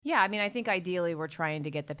Yeah, I mean, I think ideally we're trying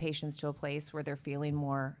to get the patients to a place where they're feeling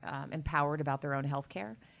more empowered about their own health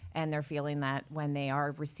care. And they're feeling that when they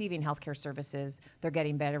are receiving healthcare services, they're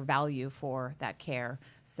getting better value for that care,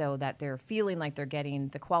 so that they're feeling like they're getting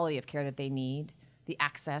the quality of care that they need, the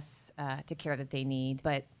access to care that they need,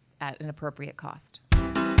 but at an appropriate cost.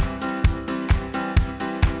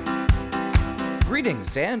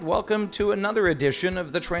 Greetings and welcome to another edition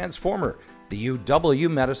of The Transformer, the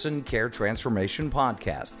UW Medicine Care Transformation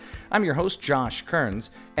Podcast. I'm your host, Josh Kearns,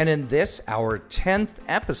 and in this, our 10th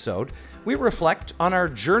episode, we reflect on our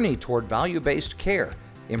journey toward value-based care,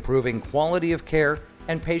 improving quality of care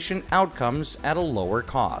and patient outcomes at a lower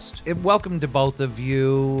cost. Welcome to both of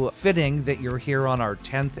you. Fitting that you're here on our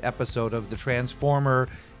 10th episode of The Transformer,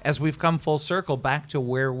 as we've come full circle back to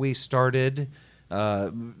where we started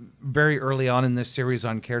very early on in this series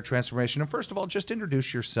on care transformation. And first of all, just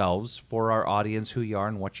introduce yourselves for our audience, who you are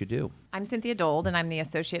and what you do. I'm Cynthia Dold, and I'm the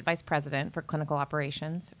Associate Vice President for Clinical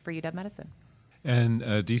Operations for UW Medicine. And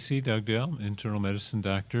DC Dugdale, internal medicine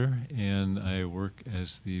doctor, and I work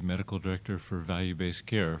as the medical director for value-based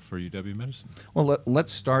care for UW Medicine. Well,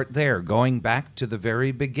 let's start there. Going back to the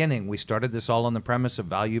very beginning, we started this all on the premise of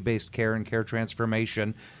value-based care and care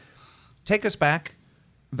transformation. Take us back.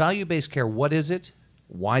 Value-based care, what is it?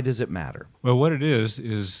 Why does it matter? Well, what it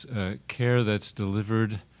is care that's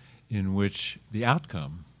delivered in which the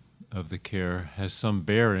outcome of the care has some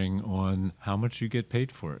bearing on how much you get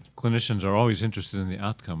paid for it. Clinicians are always interested in the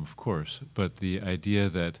outcome, of course, but the idea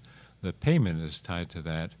that the payment is tied to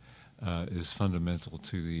that is fundamental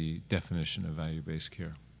to the definition of value-based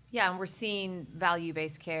care. Yeah, and we're seeing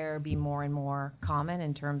value-based care be more and more common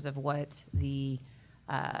in terms of what the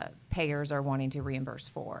payers are wanting to reimburse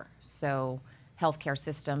for. So healthcare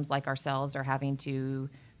systems like ourselves are having to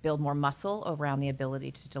build more muscle around the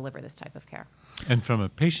ability to deliver this type of care. And from a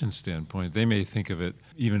patient standpoint, they may think of it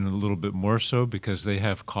even a little bit more so because they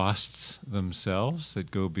have costs themselves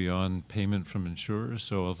that go beyond payment from insurers.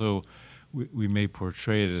 So although we may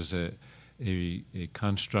portray it as a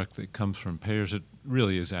construct that comes from payers, it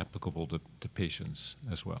really is applicable to patients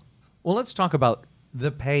as well. Well, let's talk about the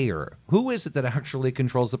payer. Who is it that actually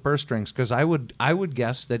controls the purse strings? Because I would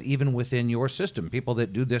guess that even within your system, people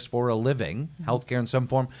that do this for a living, healthcare in some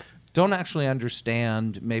form, don't actually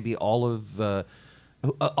understand maybe all the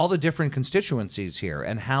different constituencies here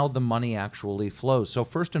and how the money actually flows. So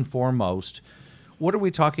first and foremost, what are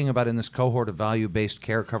we talking about in this cohort of value-based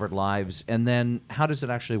care covered lives? And then how does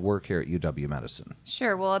it actually work here at UW Medicine?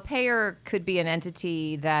 Sure. Well, a payer could be an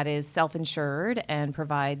entity that is self-insured and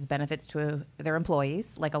provides benefits to their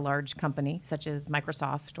employees, like a large company such as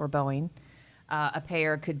Microsoft or Boeing. A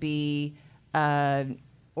payer could be an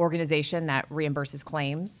organization that reimburses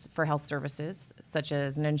claims for health services, such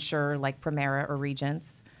as an insurer like Premera or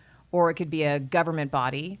Regents. Or it could be a government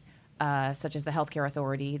body, such as the Healthcare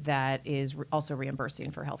Authority, that is also reimbursing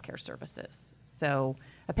for healthcare services. So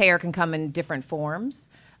a payer can come in different forms,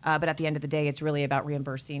 but at the end of the day, it's really about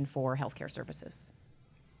reimbursing for healthcare services.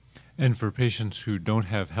 And for patients who don't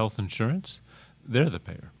have health insurance, they're the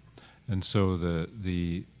payer. And so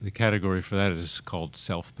the category for that is called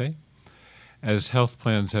self-pay. As health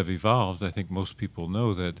plans have evolved, I think most people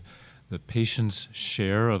know that the patient's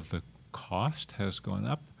share of the cost has gone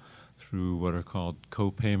up through what are called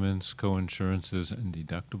co-payments, co-insurances, and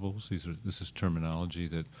deductibles. This is terminology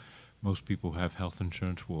that most people who have health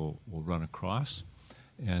insurance will run across.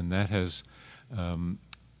 And that has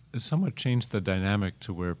somewhat changed the dynamic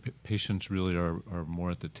to where patients really are more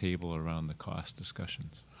at the table around the cost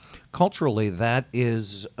discussions. Culturally,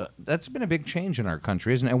 that's been a big change in our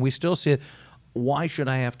country, isn't it? And we still see it. Why should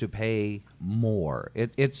I have to pay more?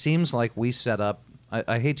 It seems like we set up,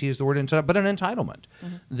 I hate to use the word entitlement, but an entitlement,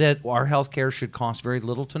 that our health care should cost very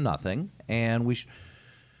little to nothing, and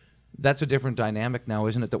that's a different dynamic now,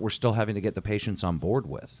 isn't it, that we're still having to get the patients on board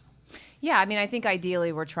with? Yeah, I mean, I think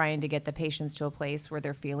ideally we're trying to get the patients to a place where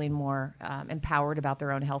they're feeling more empowered about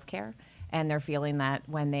their own health care, and they're feeling that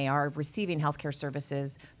when they are receiving healthcare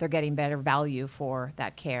services, they're getting better value for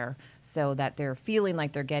that care, so that they're feeling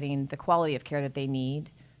like they're getting the quality of care that they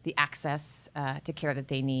need, the access to care that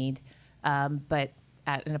they need, but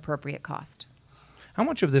at an appropriate cost. How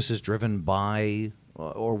much of this is driven by,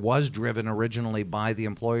 or was driven originally by, the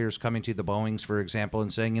employers coming to the Boeings, for example,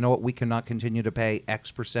 and saying, you know what, we cannot continue to pay X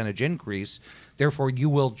percentage increase, therefore you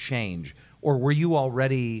will change? Or were you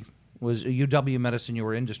already, was UW Medicine,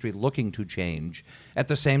 your industry, looking to change at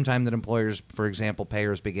the same time that employers, for example,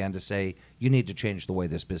 payers began to say, you need to change the way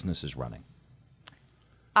this business is running?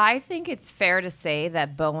 I think it's fair to say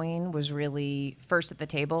that Boeing was really first at the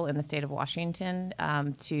table in the state of Washington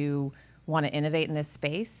to want to innovate in this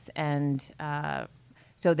space and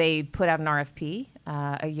So they put out an RFP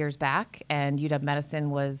years back, and UW Medicine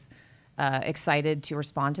was excited to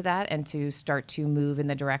respond to that and to start to move in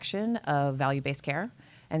the direction of value-based care,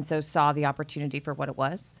 and so saw the opportunity for what it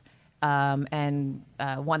was, and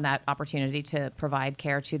won that opportunity to provide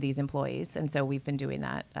care to these employees. And so we've been doing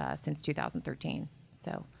that since 2013.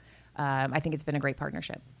 So I think it's been a great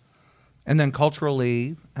partnership. And then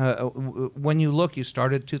culturally, when you look, you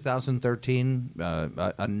started 2013,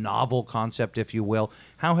 a novel concept, if you will.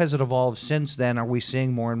 How has it evolved since then? Are we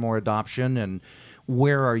seeing more and more adoption? And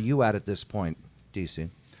where are you at this point,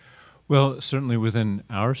 DC? Well, certainly within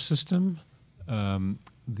our system,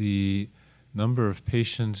 the number of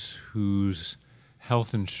patients whose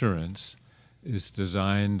health insurance is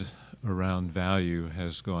designed around value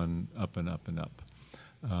has gone up and up and up.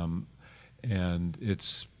 And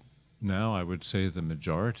it's now, I would say, the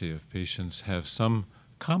majority of patients have some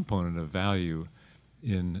component of value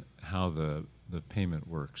in how the payment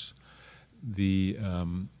works.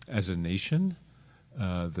 As a nation,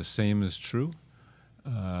 the same is true.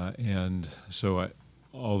 And so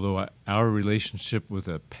although our relationship with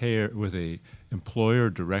a payer, with a employer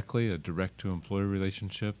directly, a direct-to-employer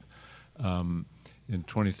relationship, in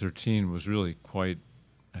 2013 was really quite,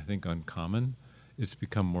 I think, uncommon. It's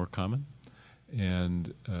become more common.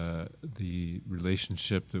 And the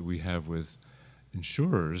relationship that we have with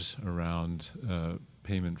insurers around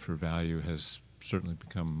payment for value has certainly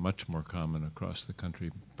become much more common across the country,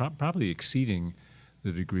 probably exceeding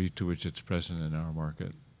the degree to which it's present in our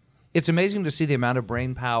market. It's amazing to see the amount of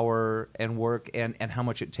brain power and work and how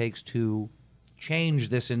much it takes to change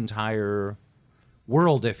this entire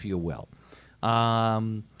world, if you will.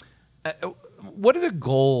 What are the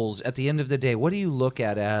goals at the end of the day? What do you look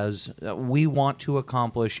at as we want to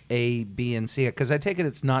accomplish A, B, and C? Because I take it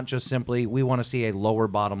it's not just simply we want to see a lower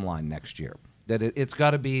bottom line next year, that it's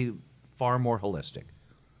got to be far more holistic.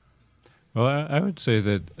 Well, I would say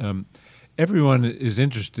that everyone is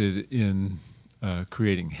interested in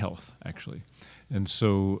creating health, actually. And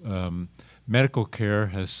so medical care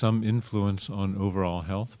has some influence on overall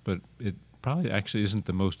health, but it probably actually isn't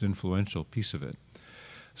the most influential piece of it.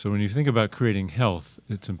 So when you think about creating health,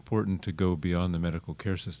 it's important to go beyond the medical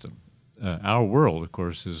care system. Our world, of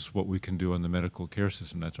course, is what we can do on the medical care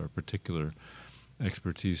system. That's our particular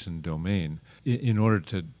expertise and domain. In order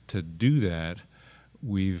to do that,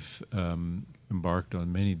 we've embarked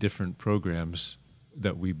on many different programs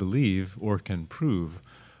that we believe or can prove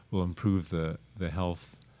will improve the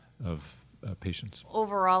health of patients.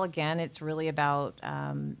 Overall, again, it's really about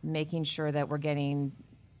making sure that we're getting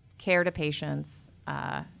care to patients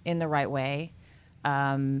in the right way,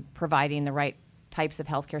 providing the right types of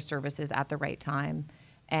healthcare services at the right time,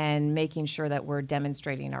 and making sure that we're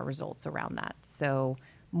demonstrating our results around that. So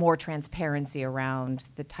more transparency around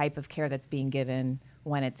the type of care that's being given,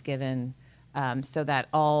 when it's given, so that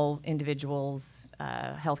all individuals,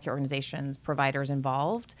 healthcare organizations, providers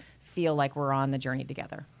involved feel like we're on the journey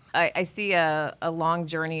together. I see a long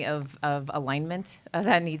journey of alignment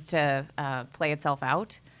that needs to play itself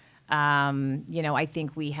out. I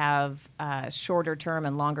think we have shorter term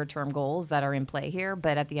and longer term goals that are in play here,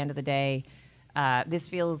 but at the end of the day, this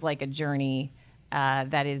feels like a journey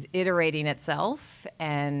that is iterating itself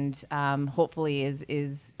and hopefully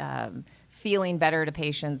is feeling better to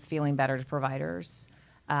patients, feeling better to providers.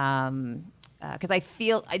 Because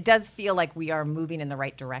it does feel like we are moving in the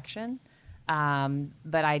right direction.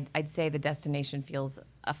 But I'd say the destination feels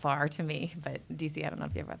afar to me. But DC, I don't know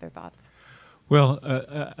if you have other thoughts. Well,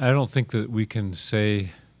 I don't think that we can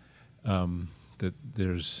say that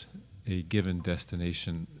there's a given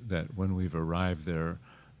destination that when we've arrived there,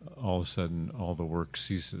 all of a sudden all the work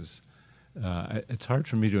ceases. It's hard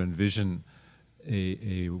for me to envision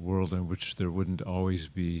a world in which there wouldn't always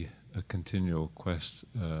be a continual quest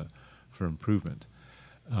for improvement.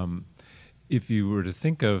 If you were to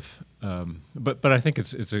think of, but I think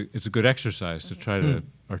it's a good exercise to try to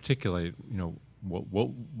articulate,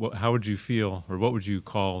 what how would you feel, or what would you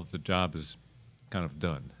call the job is kind of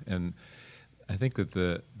done? And I think that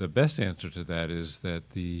the best answer to that is that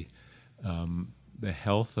the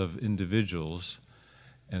health of individuals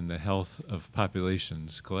and the health of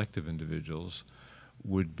populations, collective individuals,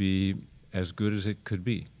 would be as good as it could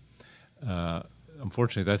be.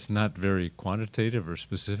 Unfortunately, that's not very quantitative or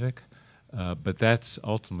specific, but that's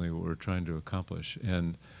ultimately what we're trying to accomplish.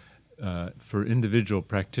 And for individual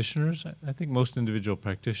practitioners, I think most individual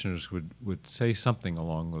practitioners would say something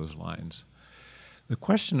along those lines. The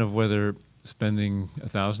question of whether spending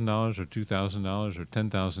 $1,000 or $2,000 or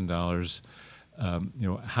 $10,000,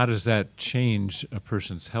 how does that change a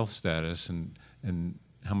person's health status, and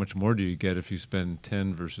how much more do you get if you spend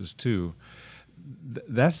 10 versus 2?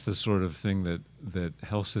 that's the sort of thing that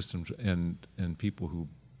health systems and people who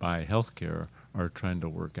buy healthcare are trying to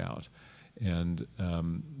work out. And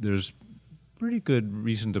there's pretty good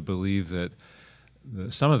reason to believe that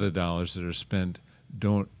some of the dollars that are spent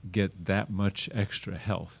don't get that much extra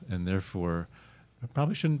health, and therefore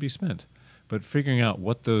probably shouldn't be spent. But figuring out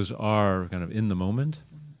what those are kind of in the moment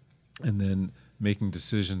and then making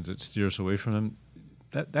decisions that steer us away from them,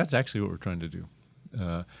 that's actually what we're trying to do.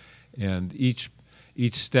 And each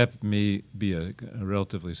step may be a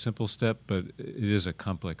relatively simple step, but it is a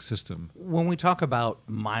complex system. When we talk about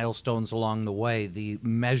milestones along the way, the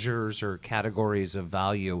measures or categories of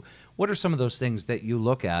value, what are some of those things that you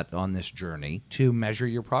look at on this journey to measure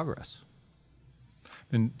your progress?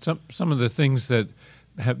 And some of the things that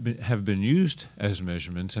have been used as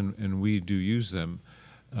measurements, and we do use them,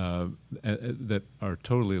 that are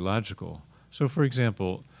totally logical. So, for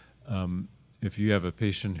example, if you have a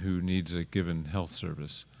patient who needs a given health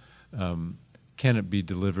service, can it be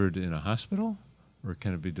delivered in a hospital or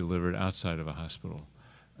can it be delivered outside of a hospital?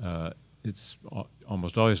 It's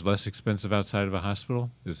almost always less expensive outside of a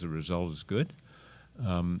hospital if the result is good.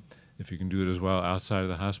 If you can do it as well outside of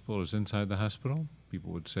the hospital as inside the hospital,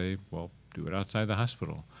 people would say, well, do it outside the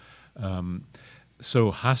hospital.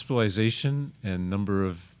 So hospitalization and number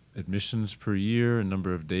of admissions per year and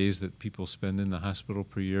number of days that people spend in the hospital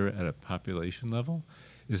per year at a population level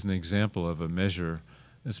is an example of a measure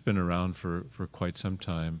that's been around for quite some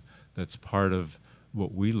time. That's part of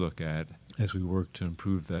what we look at as we work to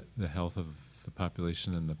improve the health of the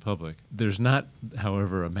population and the public. There's not,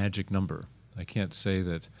 however, a magic number. I can't say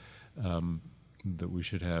that we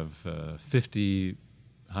should have 50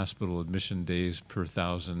 hospital admission days per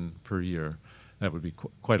 1,000 per year. That would be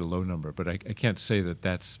quite a low number, but I can't say that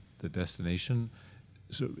that's the destination.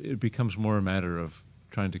 So it becomes more a matter of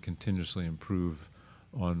trying to continuously improve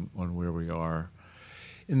on where we are.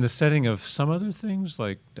 In the setting of some other things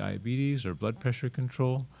like diabetes or blood pressure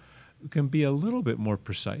control, we can be a little bit more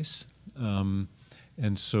precise.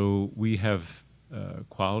 And so we have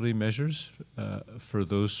quality measures for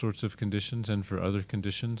those sorts of conditions and for other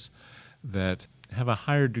conditions that have a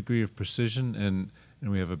higher degree of precision, and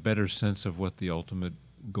we have a better sense of what the ultimate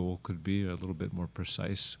goal could be, a little bit more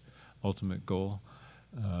precise ultimate goal.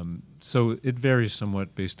 So it varies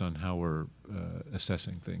somewhat based on how we're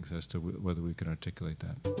assessing things as to whether we can articulate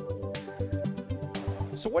that.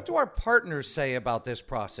 So what do our partners say about this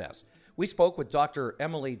process? We spoke with Dr.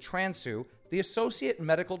 Emily Transu, the Associate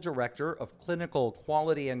Medical Director of Clinical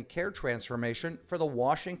Quality and Care Transformation for the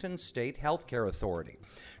Washington State Healthcare Authority.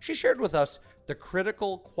 She shared with us the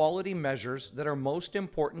critical quality measures that are most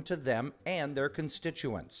important to them and their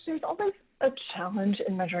constituents. There's always a challenge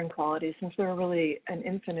in measuring quality since there are really an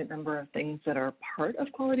infinite number of things that are part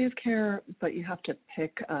of quality of care, but you have to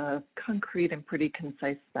pick a concrete and pretty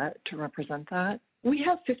concise set to represent that. We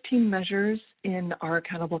have 15 measures in our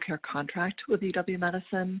accountable care contract with UW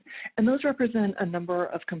Medicine, and those represent a number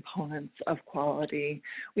of components of quality.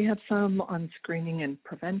 We have some on screening and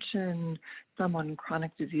prevention, some on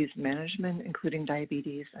chronic disease management, including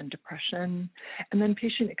diabetes and depression, and then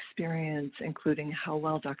patient experience, including how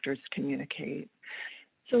well doctors communicate.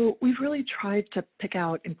 So we've really tried to pick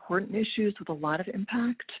out important issues with a lot of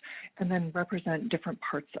impact and then represent different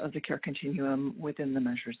parts of the care continuum within the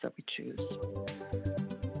measures that we choose.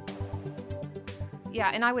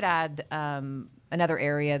 Yeah, and I would add another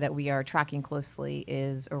area that we are tracking closely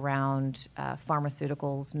is around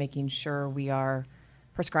pharmaceuticals, making sure we are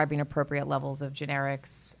prescribing appropriate levels of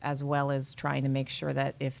generics, as well as trying to make sure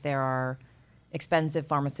that if there are expensive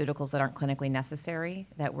pharmaceuticals that aren't clinically necessary,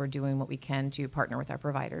 that we're doing what we can to partner with our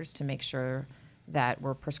providers to make sure that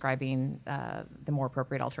we're prescribing the more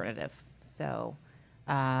appropriate alternative. So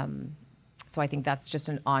I think that's just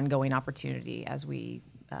an ongoing opportunity as we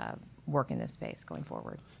work in this space going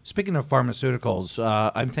forward. Speaking of pharmaceuticals,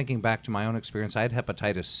 I'm thinking back to my own experience. I had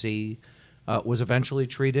hepatitis C, was eventually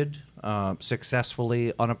treated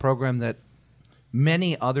successfully on a program that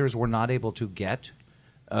many others were not able to get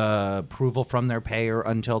approval from their payer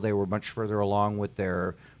until they were much further along with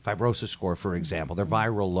their fibrosis score, for example, their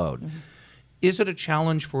viral load. Mm-hmm. Is it a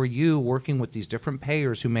challenge for you working with these different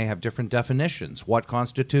payers who may have different definitions? What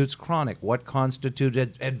constitutes chronic? What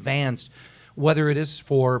constitutes advanced? Whether it is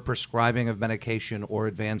for prescribing of medication or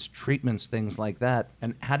advanced treatments, things like that.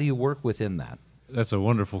 And how do you work within that? That's a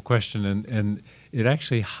wonderful question, and it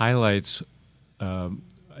actually highlights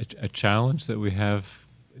a challenge that we have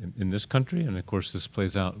in this country, and of course this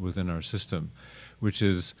plays out within our system, which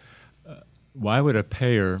is why would a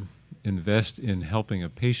payer invest in helping a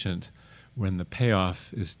patient when the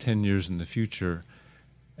payoff is 10 years in the future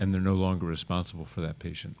and they're no longer responsible for that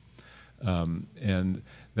patient? And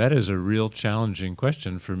that is a real challenging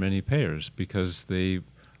question for many payers because they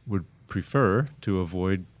would prefer to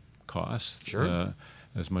avoid costs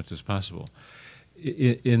as much as possible.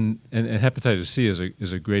 And hepatitis C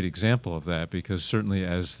is a great example of that because certainly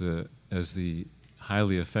as the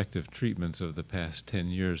highly effective treatments of the past 10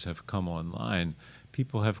 years have come online,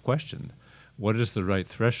 people have questioned what is the right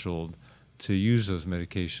threshold to use those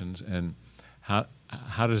medications and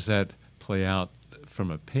how does that play out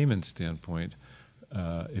from a payment standpoint.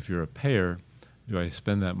 If you're a payer, do I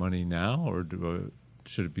spend that money now or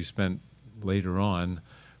should it be spent later on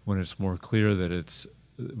when it's more clear that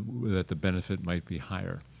the benefit might be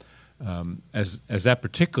higher? As that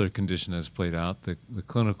particular condition has played out, the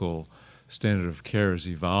clinical standard of care has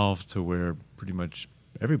evolved to where pretty much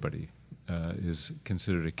everybody is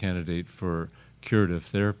considered a candidate for curative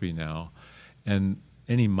therapy now, and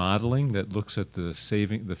any modeling that looks at the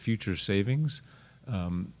future savings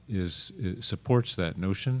supports that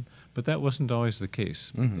notion, but that wasn't always the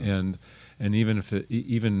case. Mm-hmm. And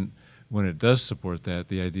even when it does support that,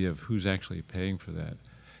 the idea of who's actually paying for that,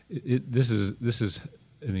 this is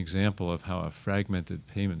an example of how a fragmented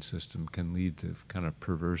payment system can lead to kind of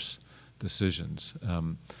perverse decisions.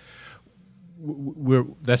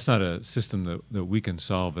 That's not a system that we can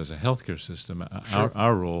solve as a healthcare system. Sure.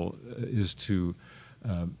 Our role is to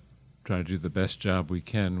try to do the best job we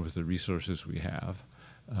can with the resources we have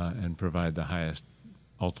and provide the highest,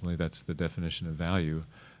 ultimately that's the definition of value,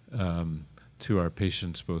 to our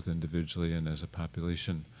patients both individually and as a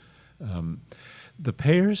population. The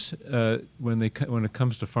payers, when it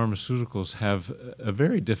comes to pharmaceuticals, have a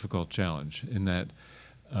very difficult challenge in that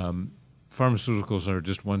pharmaceuticals are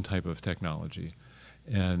just one type of technology.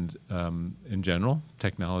 And in general,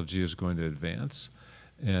 technology is going to advance,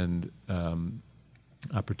 and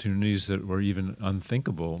opportunities that were even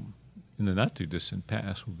unthinkable in the not-too-distant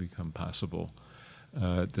past will become possible.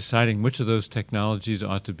 Deciding which of those technologies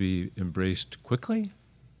ought to be embraced quickly,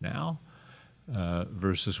 now,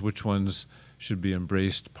 versus which ones should be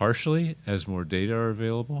embraced partially as more data are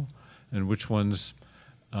available, and which ones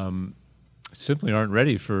simply aren't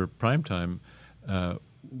ready for prime time.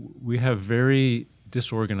 We have very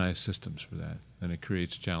disorganized systems for that, and it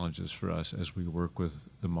creates challenges for us as we work with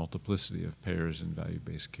the multiplicity of payers in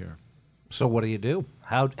value-based care. So what do you do?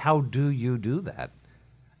 How do you do that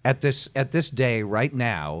at this day right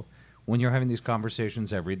now when you're having these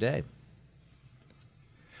conversations every day?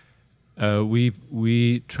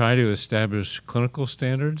 We try to establish clinical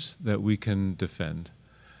standards that we can defend.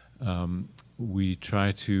 We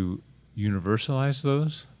try to universalize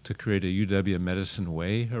those to create a UW medicine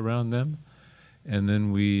way around them, and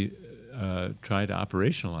then we try to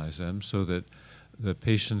operationalize them so that the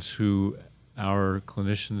patients who our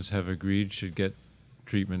clinicians have agreed should get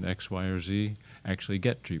treatment X, Y, or Z actually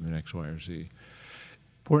get treatment X, Y, or Z.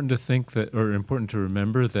 Important to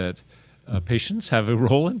remember that patients have a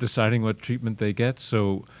role in deciding what treatment they get,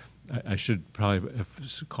 so I should probably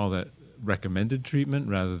call that recommended treatment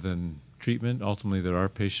rather than treatment. Ultimately, there are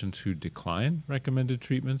patients who decline recommended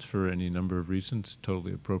treatments for any number of reasons,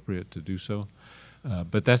 totally appropriate to do so.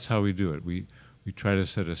 But that's how we do it. We try to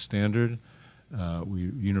set a standard,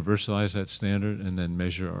 we universalize that standard, and then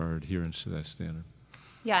measure our adherence to that standard.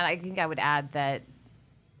 Yeah, and I think I would add that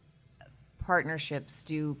partnerships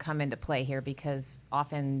do come into play here because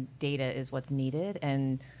often data is what's needed,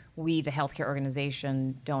 and we, the healthcare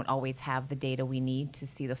organization, don't always have the data we need to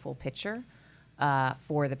see the full picture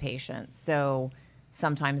for the patient. So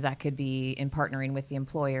sometimes that could be in partnering with the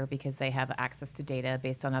employer because they have access to data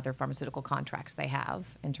based on other pharmaceutical contracts they have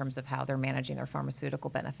in terms of how they're managing their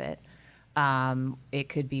pharmaceutical benefit. It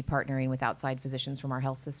could be partnering with outside physicians from our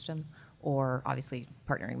health system, or obviously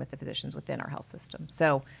partnering with the physicians within our health system.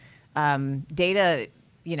 So data,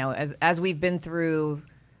 as we've been through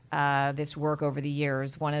this work over the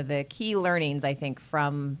years, one of the key learnings I think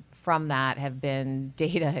from that have been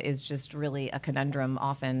data is just really a conundrum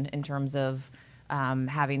often in terms of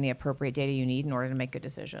having the appropriate data you need in order to make good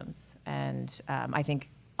decisions. And I think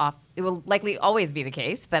it will likely always be the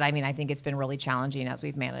case, but I think it's been really challenging as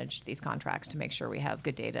we've managed these contracts to make sure we have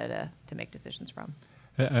good data to make decisions from.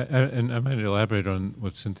 And I might elaborate on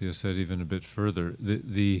what Cynthia said even a bit further.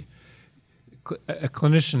 A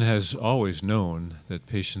clinician has always known that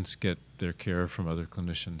patients get their care from other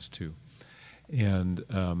clinicians too. And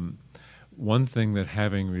one thing that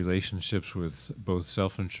having relationships with both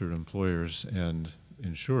self-insured employers and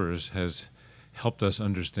insurers has helped us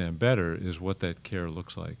understand better is what that care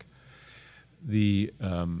looks like.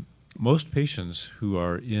 Most patients who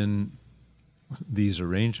are in these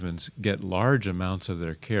arrangements get large amounts of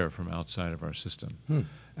their care from outside of our system.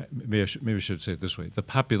 maybe I should say it this way: the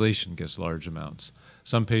population gets large amounts.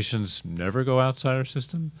 Some patients never go outside our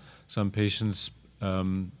system. Some patients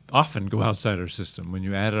often go outside our system. When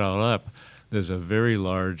you add it all up, there's a very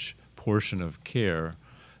large portion of care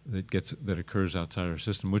that occurs outside our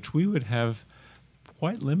system, which we would have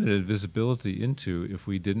quite limited visibility into if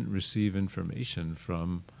we didn't receive information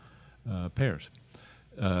from payers.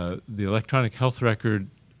 The electronic health record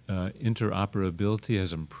interoperability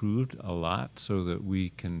has improved a lot so that we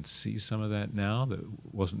can see some of that now that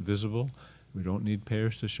wasn't visible. We don't need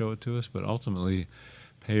payers to show it to us, but ultimately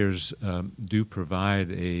payers do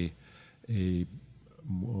provide a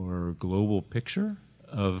more global picture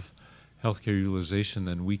of healthcare utilization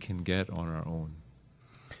than we can get on our own.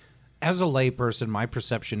 As a layperson, my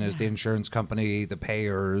perception is the insurance company, the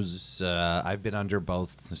payers, I've been under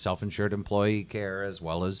both self-insured employee care as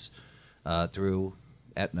well as through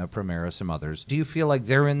Aetna, Premera, some others. Do you feel like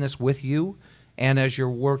they're in this with you? And as you're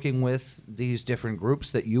working with these different groups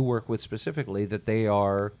that you work with specifically, that they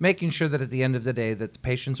are making sure that at the end of the day that the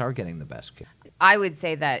patients are getting the best care? I would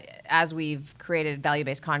say that as we've created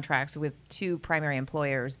value-based contracts with two primary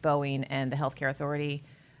employers, Boeing and the Healthcare Authority,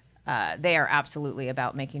 they are absolutely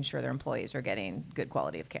about making sure their employees are getting good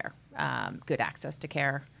quality of care, good access to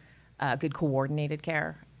care, good coordinated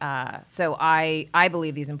care. So I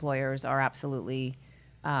believe these employers are absolutely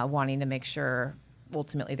wanting to make sure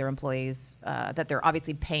ultimately their employees, that they're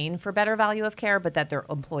obviously paying for better value of care, but that their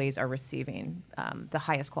employees are receiving the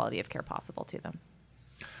highest quality of care possible to them.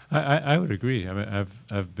 I would agree. I mean,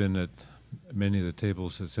 I've been at many of the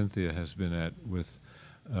tables that Cynthia has been at with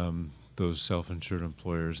those self-insured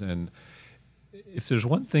employers, and if there's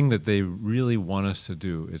one thing that they really want us to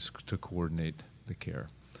do, it's to coordinate the care.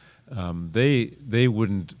 They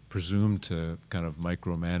wouldn't presume to kind of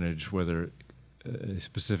micromanage whether a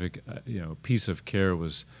specific piece of care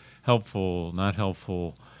was helpful, not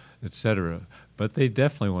helpful, etc. But they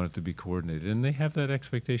definitely want it to be coordinated, and they have that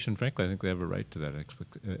expectation. Frankly, I think they have a right to that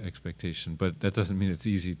expectation, but that doesn't mean it's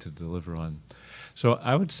easy to deliver on. So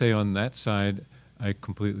I would say on that side, I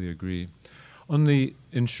completely agree. On the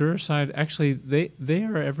insurer side, actually, they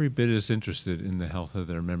are every bit as interested in the health of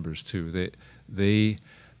their members too. They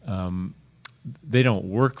don't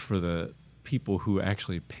work for the people who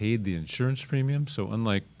actually paid the insurance premium. So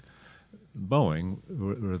unlike Boeing,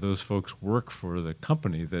 where those folks work for the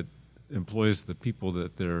company that employs the people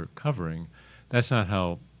that they're covering, that's not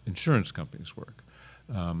how insurance companies work,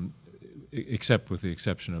 except with the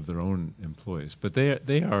exception of their own employees. But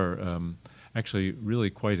they are actually really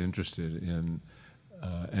quite interested in,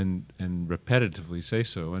 and repetitively say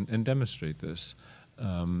so and demonstrate this,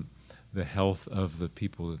 the health of the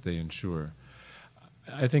people that they insure.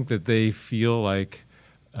 I think that they feel like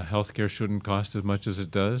healthcare shouldn't cost as much as it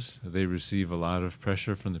does. They receive a lot of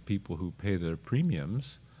pressure from the people who pay their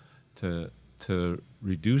premiums to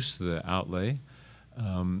reduce the outlay,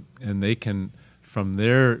 and they can, from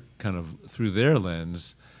their kind of through their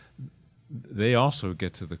lens, they also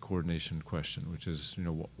get to the coordination question, which is,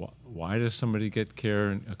 why does somebody get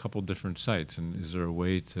care in a couple different sites, and is there a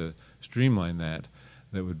way to streamline that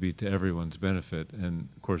would be to everyone's benefit? And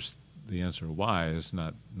of course, the answer why is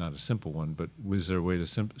not a simple one, but is there a way to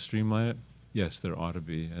streamline it? Yes, there ought to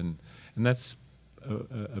be, and that's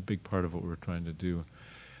a big part of what we're trying to do.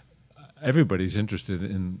 Everybody's interested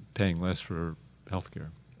in paying less for healthcare,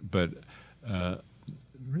 but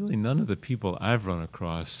really none of the people I've run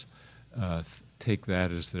across take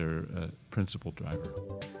that as their principal driver.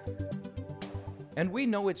 And we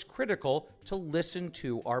know it's critical to listen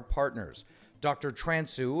to our partners. Dr.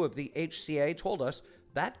 Transu of the HCA told us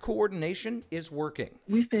that coordination is working.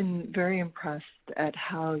 We've been very impressed at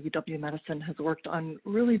how UW-Medicine has worked on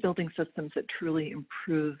really building systems that truly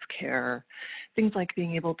improve care. Things like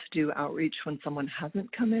being able to do outreach when someone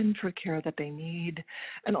hasn't come in for care that they need,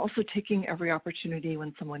 and also taking every opportunity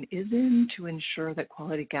when someone is in to ensure that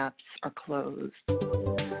quality gaps are closed.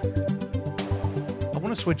 I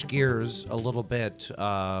want to switch gears a little bit.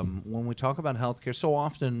 When we talk about healthcare, so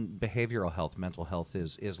often behavioral health, mental health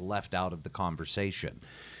is left out of the conversation.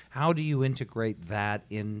 How do you integrate that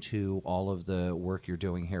into all of the work you're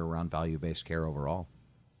doing here around value-based care overall?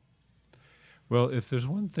 Well, if there's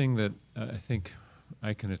one thing that I think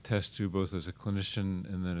I can attest to, both as a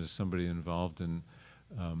clinician and then as somebody involved in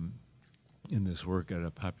this work at a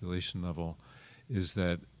population level, is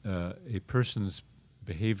that a person's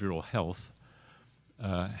behavioral health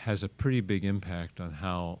has a pretty big impact on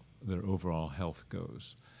how their overall health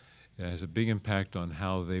goes. It has a big impact on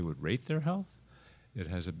how they would rate their health. It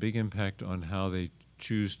has a big impact on how they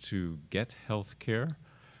choose to get health care.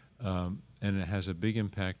 And it has a big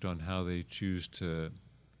impact on how they choose to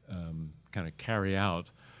kind of carry out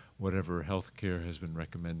whatever health care has been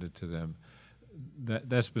recommended to them.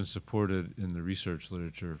 That's been supported in the research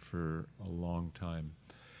literature for a long time.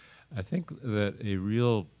 I think that a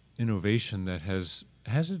real innovation that has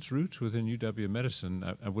its roots within UW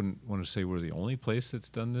Medicine, I wouldn't want to say we're the only place that's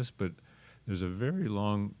done this, but there's a very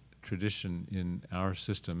long tradition in our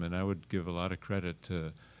system, and I would give a lot of credit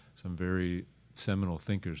to some very seminal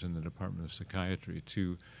thinkers in the Department of Psychiatry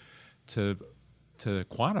to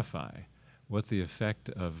quantify what the effect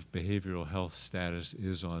of behavioral health status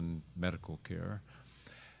is on medical care,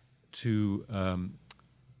 to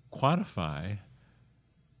quantify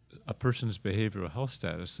a person's behavioral health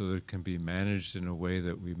status so that it can be managed in a way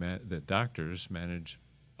that that doctors manage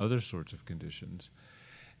other sorts of conditions,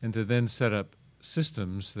 and to then set up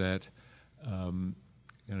systems that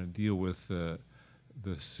deal with the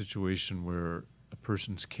situation where a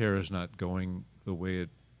person's care is not going the way it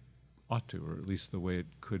ought to, or at least the way it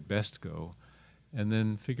could best go, and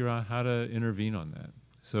then figure out how to intervene on that.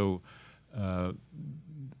 So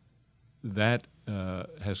that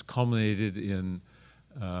has culminated in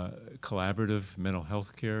collaborative mental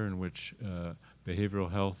health care in which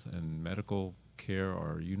behavioral health and medical care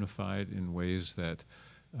are unified in ways that,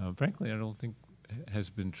 frankly, I don't think has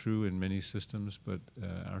been true in many systems, but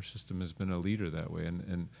our system has been a leader that way.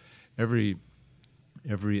 And every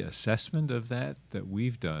assessment of that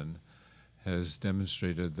we've done has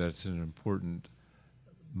demonstrated that it's an important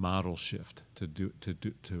model shift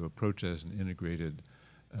to approach as an integrated,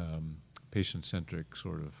 patient-centric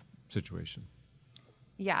sort of situation.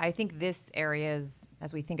 Yeah, I think this area is,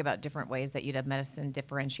 as we think about different ways that UW Medicine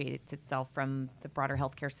differentiates itself from the broader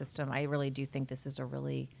healthcare system, I really do think this is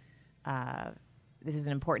this is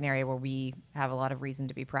an important area where we have a lot of reason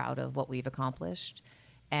to be proud of what we've accomplished.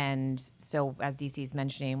 And so, as DC is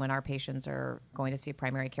mentioning, when our patients are going to see a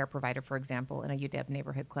primary care provider, for example, in a UW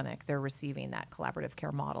neighborhood clinic, they're receiving that collaborative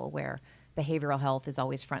care model where behavioral health is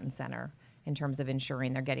always front and center in terms of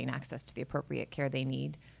ensuring they're getting access to the appropriate care they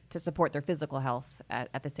need to support their physical health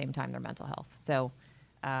at the same time their mental health. So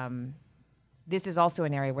this is also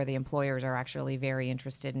an area where the employers are actually very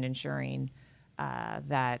interested in ensuring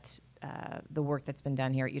that the work that's been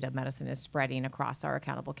done here at UW Medicine is spreading across our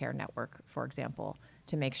accountable care network, for example,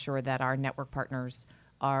 to make sure that our network partners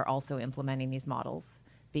are also implementing these models,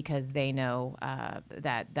 because they know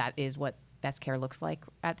that is what best care looks like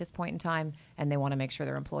at this point in time, and they want to make sure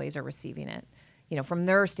their employees are receiving it. From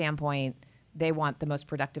their standpoint, they want the most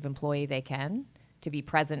productive employee they can to be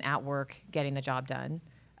present at work, getting the job done.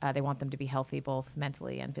 They want them to be healthy both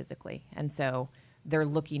mentally and physically. And so they're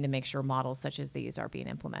looking to make sure models such as these are being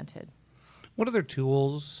implemented. What other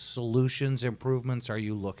tools, solutions, improvements are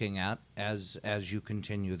you looking at as you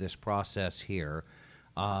continue this process here?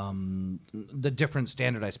 The different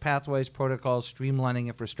standardized pathways, protocols,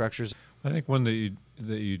 streamlining infrastructures. I think one that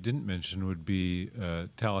you didn't mention would be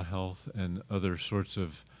telehealth and other sorts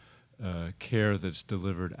of care that's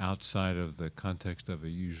delivered outside of the context of a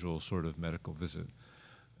usual sort of medical visit.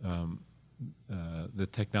 The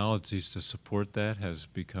technologies to support that has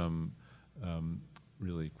become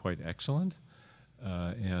really quite excellent,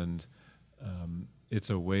 and it's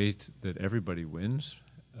a way that everybody wins,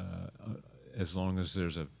 as long as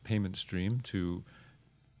there's a payment stream to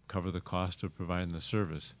cover the cost of providing the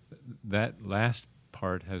service. That last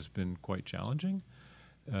part has been quite challenging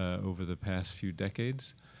over the past few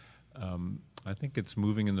decades. I think it's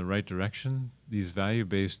moving in the right direction. These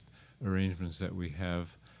value-based arrangements that we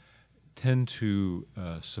have tend to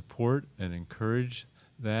support and encourage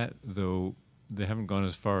that, though they haven't gone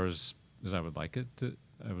as far as I would like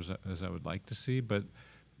as I would like to see, but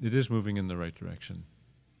it is moving in the right direction.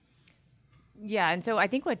 Yeah, and so I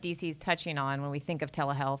think what DC is touching on when we think of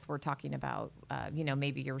telehealth, we're talking about,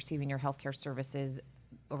 maybe you're receiving your healthcare services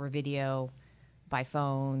over video, by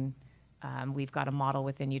phone. We've got a model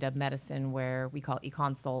within UW Medicine where we call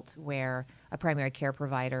e-consult, where a primary care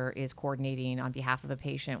provider is coordinating on behalf of a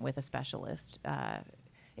patient with a specialist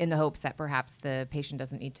in the hopes that perhaps the patient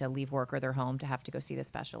doesn't need to leave work or their home to have to go see the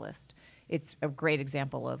specialist. It's a great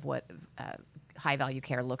example of what high-value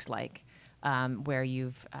care looks like, where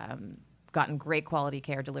you've gotten great quality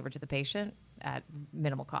care delivered to the patient at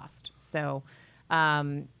minimal cost. So,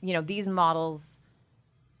 these models,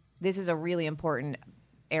 this is a really important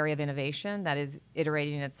area of innovation that is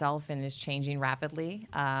iterating itself and is changing rapidly.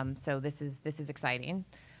 So this is exciting.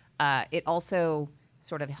 It also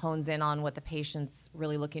sort of hones in on what the patient's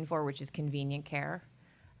really looking for, which is convenient care.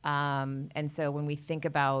 And so when we think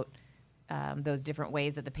about those different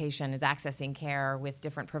ways that the patient is accessing care with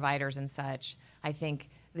different providers and such, I think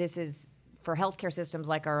this is for healthcare systems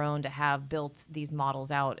like our own to have built these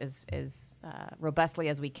models out as robustly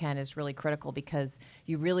as we can is really critical, because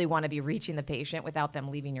you really want to be reaching the patient without them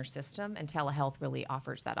leaving your system, and telehealth really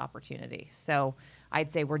offers that opportunity. So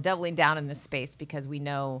I'd say we're doubling down in this space because we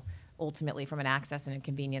know ultimately from an access and a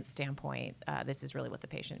convenience standpoint, this is really what the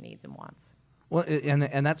patient needs and wants. Well,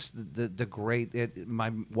 and that's the great.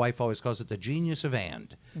 My wife always calls it the genius of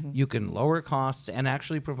and. Mm-hmm. You can lower costs and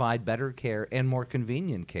actually provide better care and more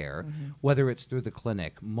convenient care, mm-hmm. whether it's through the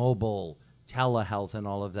clinic, mobile, telehealth, and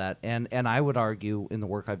all of that. And I would argue, in the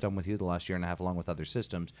work I've done with you the last year and a half, along with other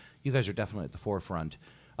systems, you guys are definitely at the forefront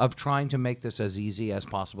of trying to make this as easy as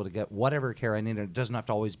possible to get whatever care I need. And it doesn't have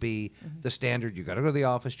to always be mm-hmm. the standard. You got to go to the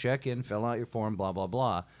office, check in, fill out your form, blah blah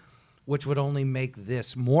blah, which would only make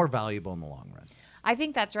this more valuable in the long run. I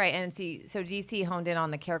think that's right. And see, so DC honed in on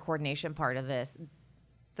the care coordination part of this.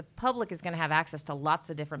 The public is going to have access to lots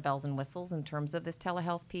of different bells and whistles in terms of this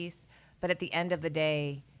telehealth piece. But at the end of the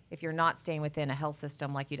day, if you're not staying within a health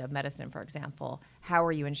system like UW Medicine, for example, how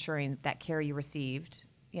are you ensuring that care you received,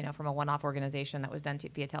 from a one-off organization that was done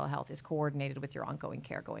via telehealth is coordinated with your ongoing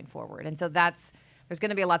care going forward? And so there's going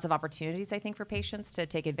to be lots of opportunities, I think, for patients to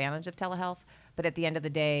take advantage of telehealth. But at the end of the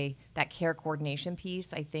day, that care coordination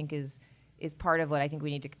piece, I think, is part of what I think we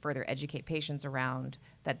need to further educate patients around,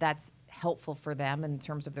 that's helpful for them in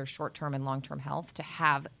terms of their short-term and long-term health to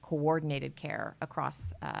have coordinated care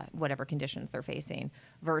across whatever conditions they're facing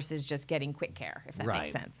versus just getting quick care, if that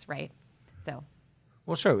makes sense, right? So.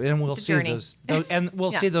 Well, sure, and we'll see those and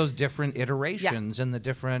we'll yeah. see those different iterations and the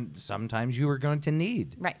different. Sometimes you are going to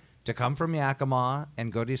need to come from Yakima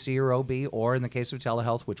and go to see your OB, or in the case of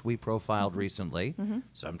telehealth, which we profiled recently,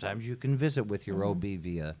 sometimes you can visit with your OB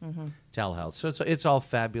via telehealth. So it's all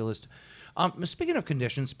fabulous. Speaking of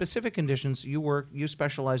conditions, specific conditions, you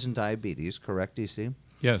specialize in diabetes, correct, DC?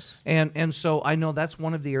 Yes. And so I know that's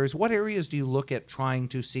one of the areas. What areas do you look at trying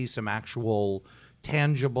to see some actual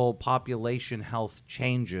tangible population health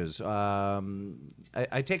changes?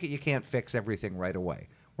 I take it you can't fix everything right away.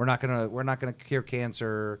 We're not gonna cure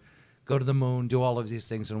cancer, go to the moon, do all of these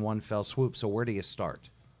things in one fell swoop. So where do you start?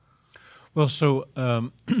 Well, so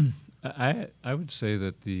I would say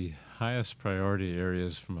that the highest priority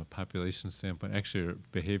areas from a population standpoint actually are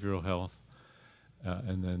behavioral health,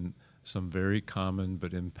 and then some very common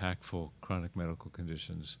but impactful chronic medical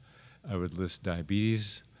conditions. I would list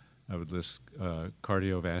diabetes. I would list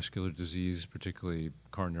cardiovascular disease, particularly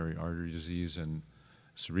coronary artery disease and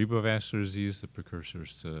cerebrovascular disease, the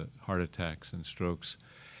precursors to heart attacks and strokes,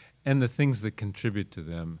 and the things that contribute to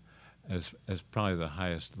them as probably the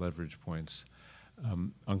highest leverage points.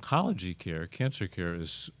 Oncology care, cancer care,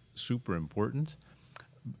 is super important,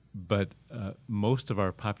 but most of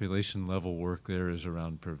our population level work there is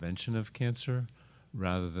around prevention of cancer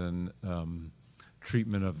rather than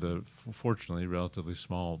treatment of the, fortunately, relatively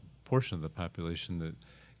small portion of the population that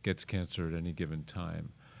gets cancer at any given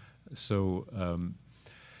time. So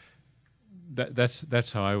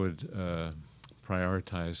that's how I would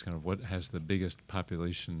prioritize kind of what has the biggest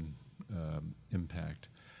population impact.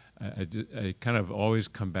 I kind of always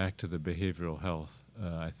come back to the behavioral health.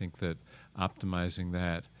 I think that optimizing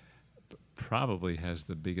that probably has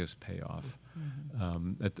the biggest payoff.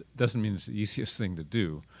 That doesn't mean it's the easiest thing to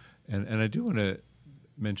do. And I do want to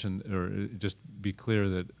mention, or just be clear,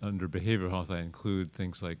 that under behavioral health I include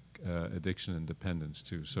things like addiction and dependence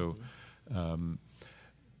too. So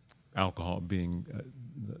alcohol being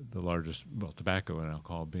the largest, well, tobacco and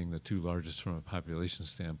alcohol being the two largest from a population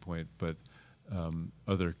standpoint, but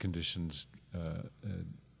other conditions,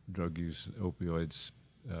 drug use, opioids,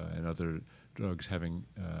 and other drugs having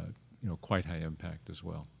quite high impact as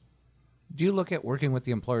well. Do you look at working with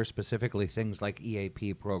the employer specifically things like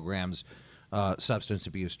EAP programs, substance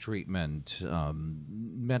abuse treatment,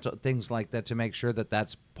 mental things like that, to make sure that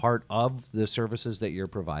that's part of the services that you're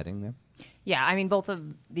providing there? Yeah, I mean, both of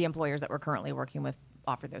the employers that we're currently working with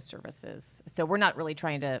offer those services. So we're not really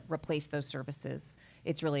trying to replace those services.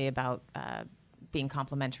 It's really about being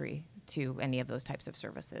complementary to any of those types of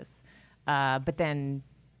services. But then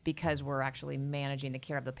because we're actually managing the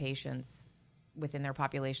care of the patients within their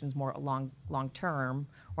populations more long term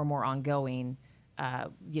or more ongoing,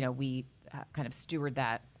 we kind of steward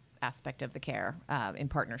that aspect of the care in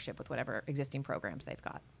partnership with whatever existing programs they've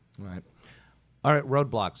got. Right. All right,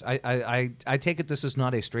 roadblocks. I take it this is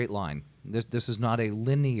not a straight line. This is not a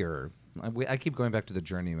linear. I keep going back to the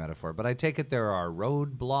journey metaphor, but I take it there are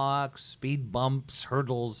roadblocks, speed bumps,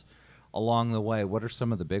 hurdles along the way. What are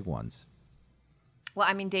some of the big ones? Well,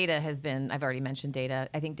 I mean, data has been, I've already mentioned data.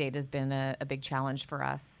 I think data has been a big challenge for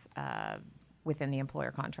us within the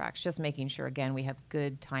employer contracts, just making sure, again, we have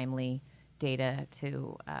good, timely data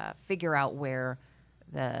to figure out where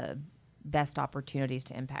the best opportunities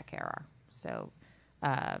to impact care are. So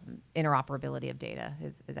interoperability of data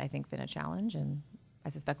is I think, been a challenge, and I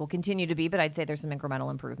suspect will continue to be, but I'd say there's some incremental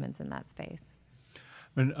improvements in that space.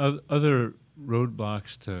 And other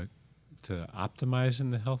roadblocks to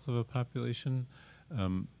optimizing the health of a population,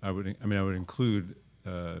 I would include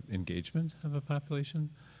engagement of a population.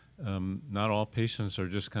 Not all patients are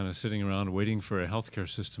just kind of sitting around waiting for a healthcare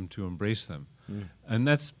system to embrace them, and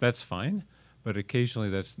that's fine. But occasionally,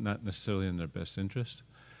 that's not necessarily in their best interest.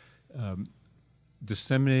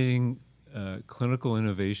 Disseminating clinical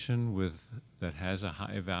innovation that has a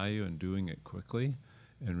high value and doing it quickly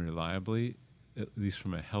and reliably, at least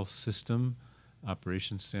from a health system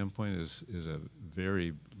operation standpoint, is a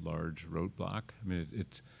very large roadblock. I mean,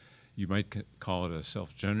 you might call it a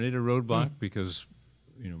self-generated roadblock because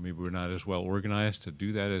maybe we're not as well organized to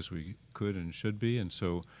do that as we could and should be, and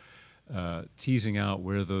so teasing out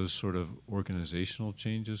where those sort of organizational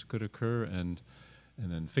changes could occur and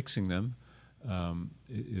then fixing them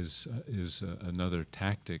is another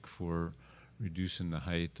tactic for reducing the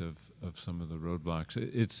height of some of the roadblocks.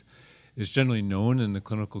 It's generally known in the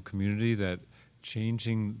clinical community that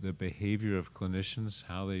changing the behavior of clinicians,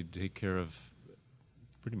 how they take care of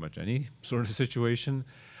pretty much any sort of situation,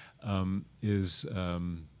 is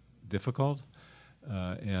difficult,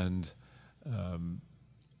 and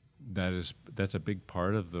that's a big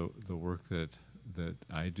part of the work that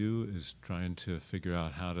I do, is trying to figure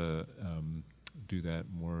out how to do that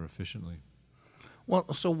more efficiently.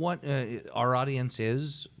 Well, so what our audience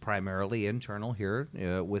is primarily internal here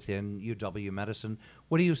within UW Medicine.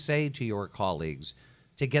 What do you say to your colleagues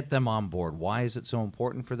to get them on board? Why is it so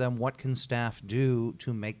important for them? What can staff do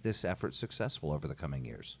to make this effort successful over the coming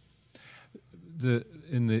years?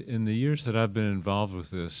 In the years that I've been involved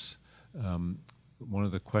with this, one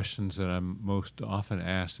of the questions that I'm most often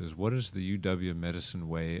asked is, what is the UW Medicine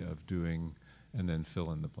way of doing, and then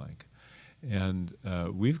fill in the blank. And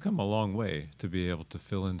we've come a long way to be able to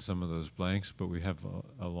fill in some of those blanks, but we have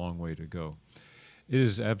a long way to go. It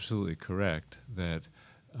is absolutely correct that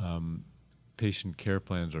patient care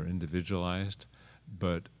plans are individualized,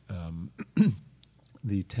 but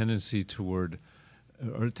the tendency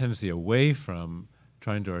away from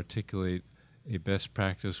trying to articulate a best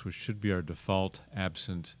practice, which should be our default,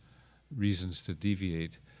 absent reasons to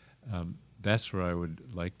deviate, that's where I would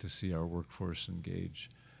like to see our workforce engage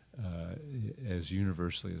as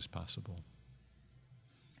universally as possible.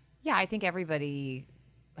 Yeah, I think everybody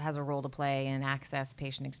has a role to play in access,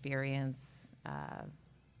 patient experience,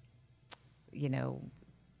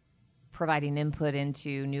 providing input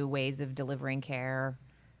into new ways of delivering care,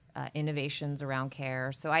 innovations around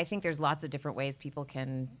care. So I think there's lots of different ways people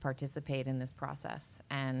can participate in this process.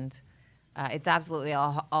 And it's absolutely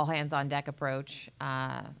all hands on deck approach.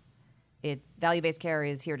 Value-based care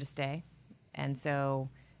is here to stay. And so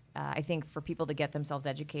I think for people to get themselves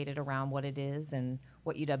educated around what it is and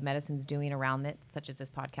what UW Medicine's doing around it, such as this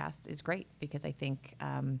podcast, is great, because I think,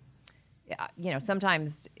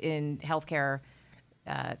 sometimes in healthcare,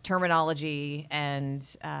 terminology and,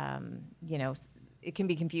 it can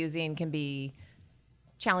be confusing, can be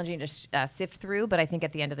challenging to sift through, but I think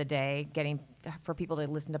at the end of the day, for people to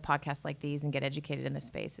listen to podcasts like these and get educated in this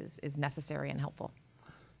space is necessary and helpful.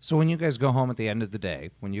 So when you guys go home at the end of the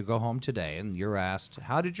day, when you go home today and you're asked,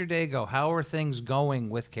 how did your day go? How are things going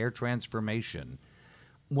with care transformation?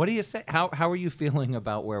 What do you say? How are you feeling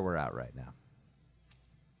about where we're at right now?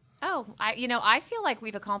 Oh, I feel like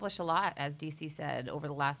we've accomplished a lot, as DC said, over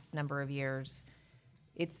the last number of years.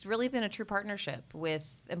 It's really been a true partnership with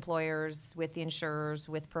employers, with the insurers,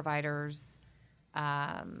 with providers.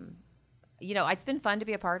 It's been fun to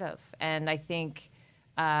be a part of, and I think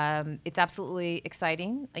it's absolutely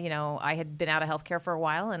exciting. I had been out of healthcare for a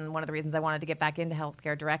while, and one of the reasons I wanted to get back into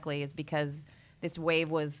healthcare directly is because this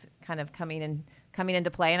wave was kind of coming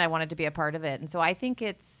into play, and I wanted to be a part of it. And so I think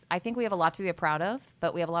we have a lot to be proud of,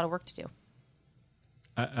 but we have a lot of work to do.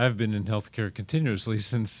 I've been in healthcare continuously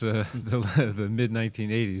since the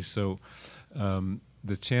mid-1980s, so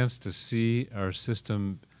the chance to see our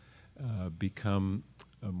system become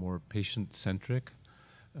more patient-centric,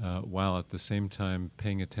 while at the same time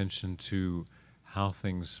paying attention to how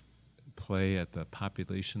things play at the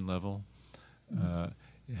population level,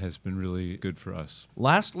 has been really good for us.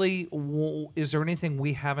 Lastly, is there anything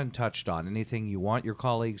we haven't touched on? Anything you want your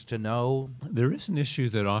colleagues to know? There is an issue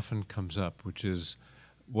that often comes up, which is,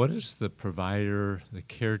 what is the provider, the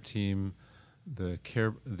care team, the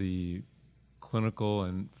clinical,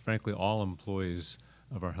 and frankly all employees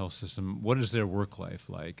of our health system, what is their work life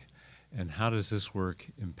like? And how does this work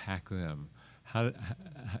impact them?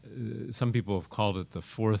 some people have called it the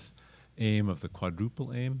fourth aim of the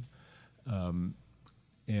quadruple aim.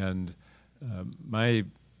 My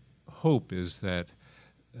hope is that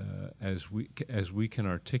as we can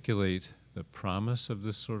articulate the promise of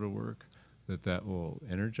this sort of work, that will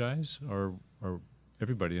energize our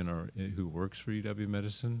everybody who works for UW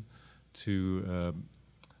Medicine to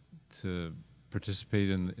participate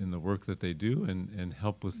in the work that they do and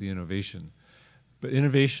help with the innovation. But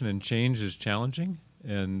innovation and change is challenging,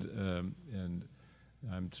 and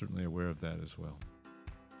I'm certainly aware of that as well.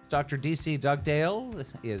 Dr. D.C. Dugdale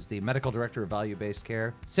is the Medical Director of Value-Based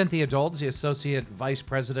Care. Cynthia Dold is the Associate Vice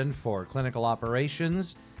President for Clinical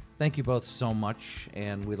Operations. Thank you both so much,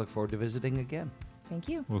 and we look forward to visiting again. Thank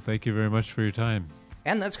you. Well, thank you very much for your time.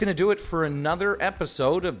 And that's going to do it for another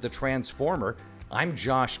episode of The Transformer. I'm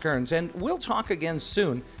Josh Kearns, and we'll talk again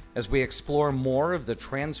soon as we explore more of the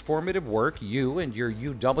transformative work you and your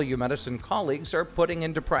UW Medicine colleagues are putting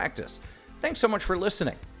into practice. Thanks so much for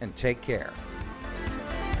listening, and take care.